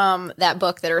from that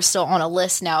book that are still on a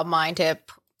list now of mine to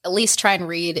at least try and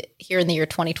read here in the year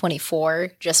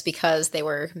 2024, just because they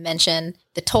were mentioned.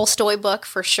 The Tolstoy book,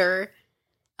 for sure.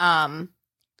 How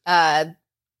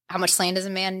Much Land Does a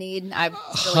Man Need? I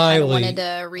really kind of wanted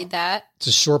to read that. It's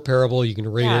a short parable. You can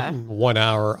read it in 1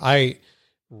 hour. I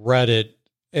read it,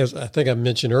 as I think I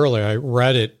mentioned earlier, I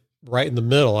read it right in the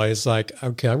middle. I was like,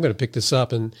 okay, I'm going to pick this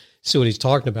up and see what he's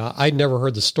talking about. I'd never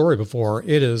heard the story before.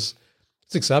 It's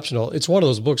exceptional. It's one of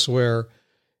those books where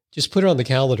just put it on the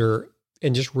calendar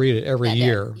and just read it every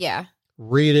year. Yeah.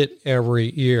 read it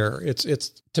every year. It's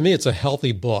to me, it's a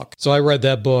healthy book. So I read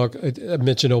that book. I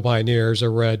mentioned O Pioneers. I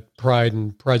read Pride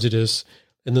and Prejudice.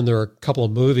 And then there are a couple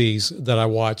of movies that I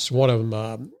watched. One of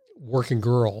them, Working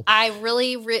Girl. I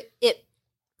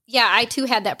too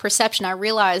had that perception. I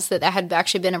realized that had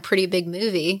actually been a pretty big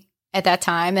movie at that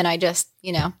time. And I just,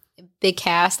 big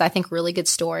cast, I think really good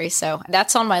story. So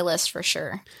that's on my list for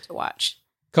sure to watch.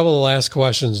 A couple of last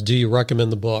questions. Do you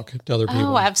recommend the book to other people?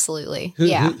 Oh, absolutely.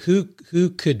 Who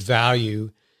could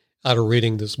value out of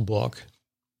reading this book?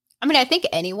 I mean, I think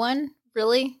anyone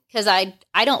really, because I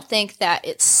don't think that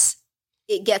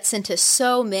it gets into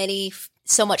so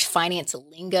much finance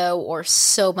lingo or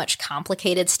so much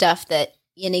complicated stuff that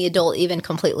any adult, even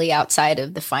completely outside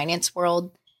of the finance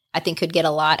world, I think could get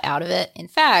a lot out of it. In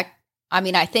fact, I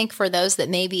mean, I think for those that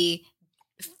maybe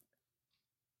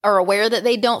are aware that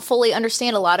they don't fully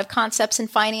understand a lot of concepts in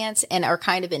finance and are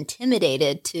kind of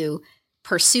intimidated to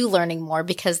pursue learning more,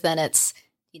 because then it's,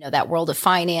 that world of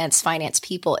finance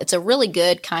people. It's a really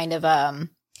good kind of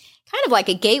like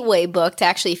a gateway book to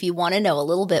actually, if you want to know a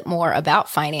little bit more about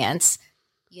finance,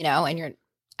 and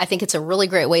I think it's a really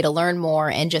great way to learn more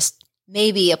and just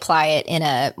maybe apply it in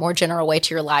a more general way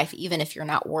to your life, even if you're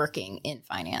not working in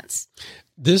finance.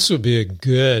 This would be a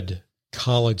good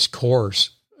college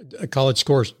course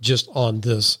just on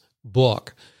this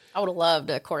book. I would have loved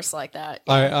a course like that.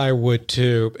 Yeah. I would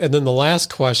too. And then the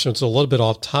last question, it's a little bit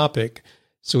off topic.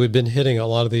 So we've been hitting a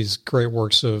lot of these great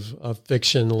works of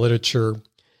fiction, literature.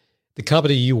 The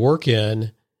company you work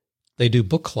in, they do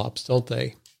book clubs, don't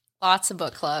they? Lots of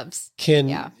book clubs.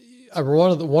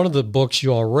 One of the books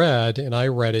you all read, and I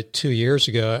read it 2 years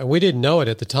ago, and we didn't know it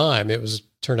at the time. It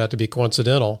turned out to be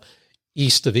coincidental.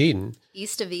 East of Eden.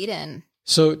 East of Eden.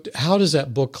 So how does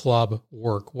that book club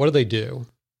work? What do they do?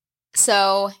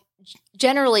 So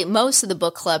generally, most of the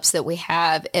book clubs that we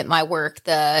have at my work,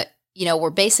 we're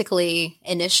basically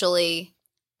initially,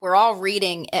 we're all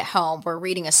reading at home. We're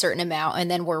reading a certain amount, and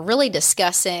then we're really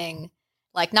discussing,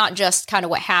 like, not just kind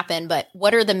of what happened, but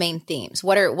what are the main themes?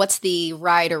 What's the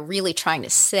writer really trying to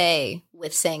say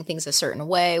with saying things a certain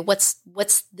way? What's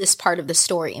this part of the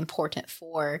story important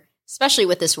for? Especially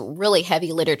with this really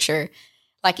heavy literature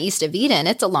like East of Eden,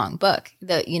 it's a long book.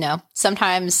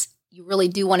 Sometimes you really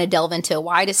do want to delve into,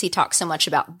 why does he talk so much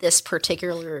about this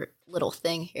particular little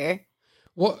thing here?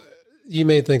 Well, you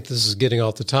may think this is getting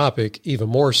off the topic even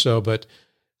more so, but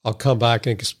I'll come back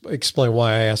and explain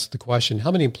why I asked the question.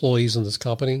 How many employees in this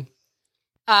company?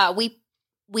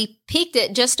 We peaked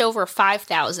at just over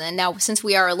 5,000. Now, since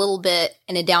we are a little bit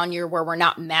in a down year where we're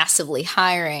not massively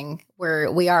hiring,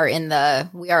 we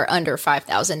are under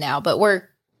 5,000 now, but we're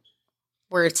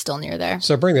still near there.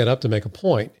 So I bring that up to make a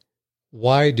point.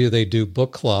 Why do they do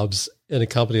book clubs in a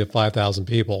company of 5,000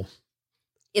 people?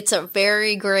 It's a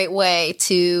very great way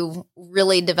to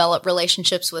really develop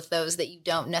relationships with those that you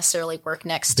don't necessarily work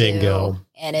next Bingo. to.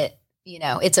 And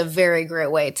it's a very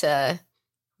great way to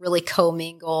really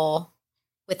commingle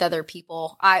with other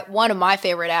people. One of my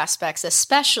favorite aspects,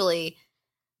 especially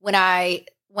when I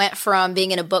went from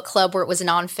being in a book club where it was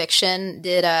nonfiction,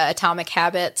 did Atomic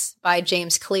Habits by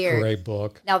James Clear. Great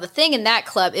book. Now, the thing in that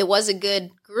club, it was a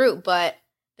good group, but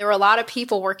there were a lot of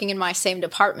people working in my same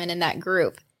department in that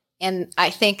group. And I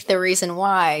think the reason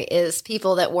why is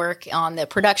people that work on the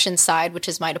production side, which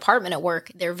is my department at work,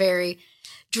 they're very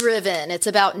driven. It's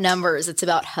about numbers. It's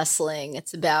about hustling.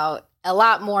 It's about a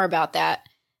lot more about that.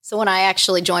 So when I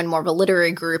actually joined more of a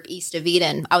literary group, East of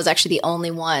Eden, I was actually the only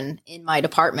one in my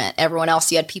department. Everyone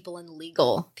else, you had people in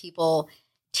legal, people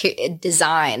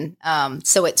design.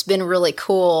 So it's been really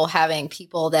cool having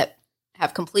people that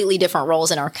have completely different roles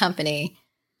in our company,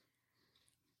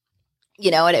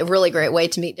 and a really great way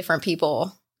to meet different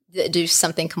people that do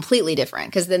something completely different,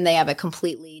 because then they have a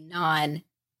completely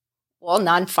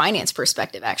non-finance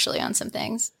perspective actually on some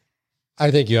things.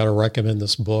 I think you ought to recommend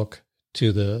this book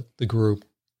to the group.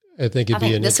 I think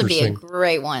this would be a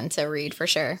great one to read for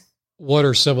sure. What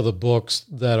are some of the books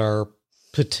that are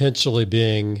potentially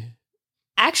being...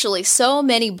 Actually, so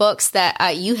many books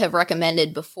that you have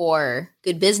recommended before,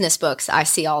 good business books I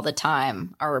see all the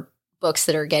time, are books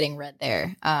that are getting read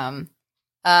there.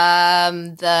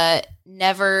 The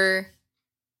Never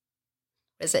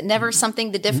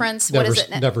Something, The Difference? What is it?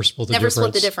 Never Split the Difference. Never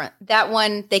Split the Difference. That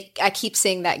one, I keep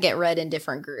seeing that get read in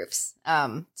different groups.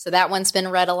 So that one's been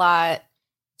read a lot.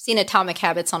 Seen Atomic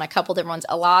Habits on a couple different ones.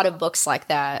 A lot of books like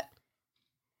that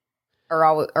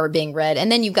are being read.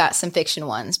 And then you've got some fiction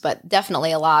ones, but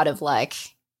definitely a lot of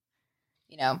books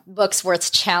where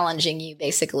it's challenging you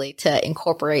basically to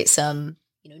incorporate some,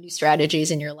 new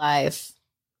strategies in your life,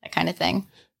 that kind of thing.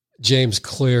 James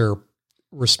Clear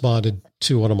responded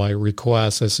to one of my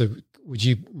requests. I said, would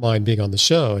you mind being on the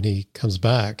show? And he comes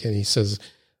back and he says,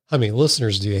 how many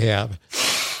listeners do you have?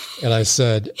 And I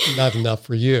said, not enough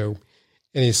for you.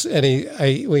 And he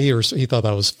thought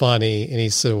that was funny. And he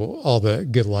said, well, all the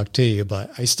good luck to you,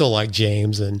 but I still like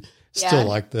James and still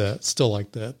like the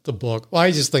book. Well,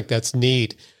 I just think that's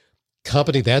neat.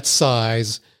 Company that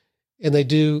size, and they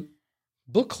do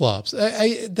book clubs.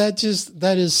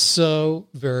 That is so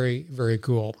very, very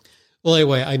cool. Well,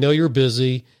 anyway, I know you're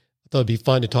busy. I thought it'd be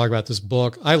fun to talk about this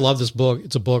book. I love this book.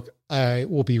 It's a book I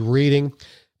will be reading.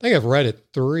 I think I've read it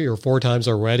 3 or 4 times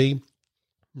already,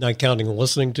 not counting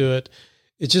listening to it.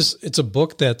 It's a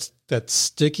book that's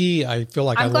sticky. I feel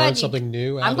like I learned something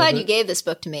new. I'm glad you gave this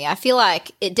book to me. I feel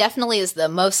like it definitely is the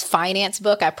most finance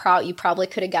book you probably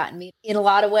could have gotten me in a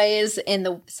lot of ways.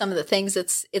 In some of the things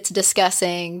it's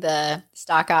discussing, the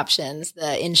stock options,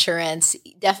 the insurance,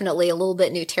 definitely a little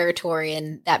bit new territory,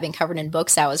 and that being covered in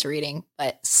books I was reading.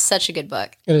 But such a good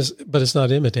book. But it's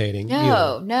not imitating.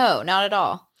 No, not at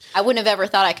all. I wouldn't have ever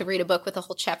thought I could read a book with a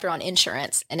whole chapter on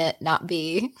insurance and it not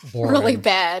be really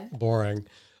bad. Boring.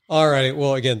 All right.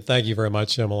 Well, again, thank you very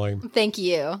much, Emily. Thank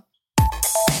you.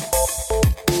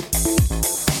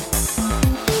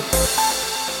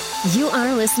 You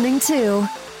are listening to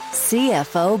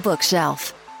CFO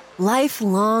Bookshelf.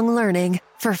 Lifelong learning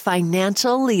for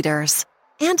financial leaders.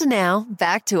 And now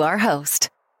back to our host,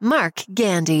 Mark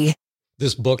Gandy.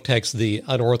 This book takes the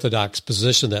unorthodox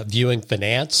position that viewing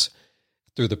finance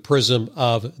through the prism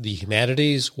of the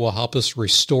humanities will help us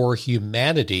restore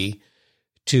humanity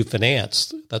to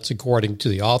finance. That's according to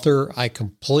the author. I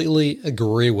completely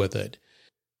agree with it.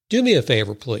 Do me a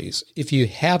favor, please. If you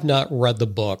have not read the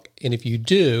book, and if you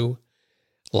do,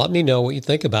 let me know what you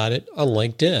think about it on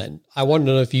LinkedIn. I want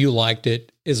to know if you liked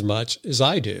it as much as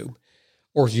I do.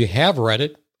 Or if you have read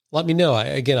it, let me know.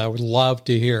 I would love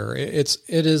to hear. It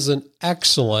is an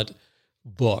excellent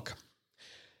book.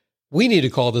 We need to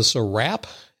call this a wrap.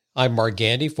 I'm Mark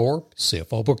Gandy for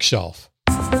CFO Bookshelf.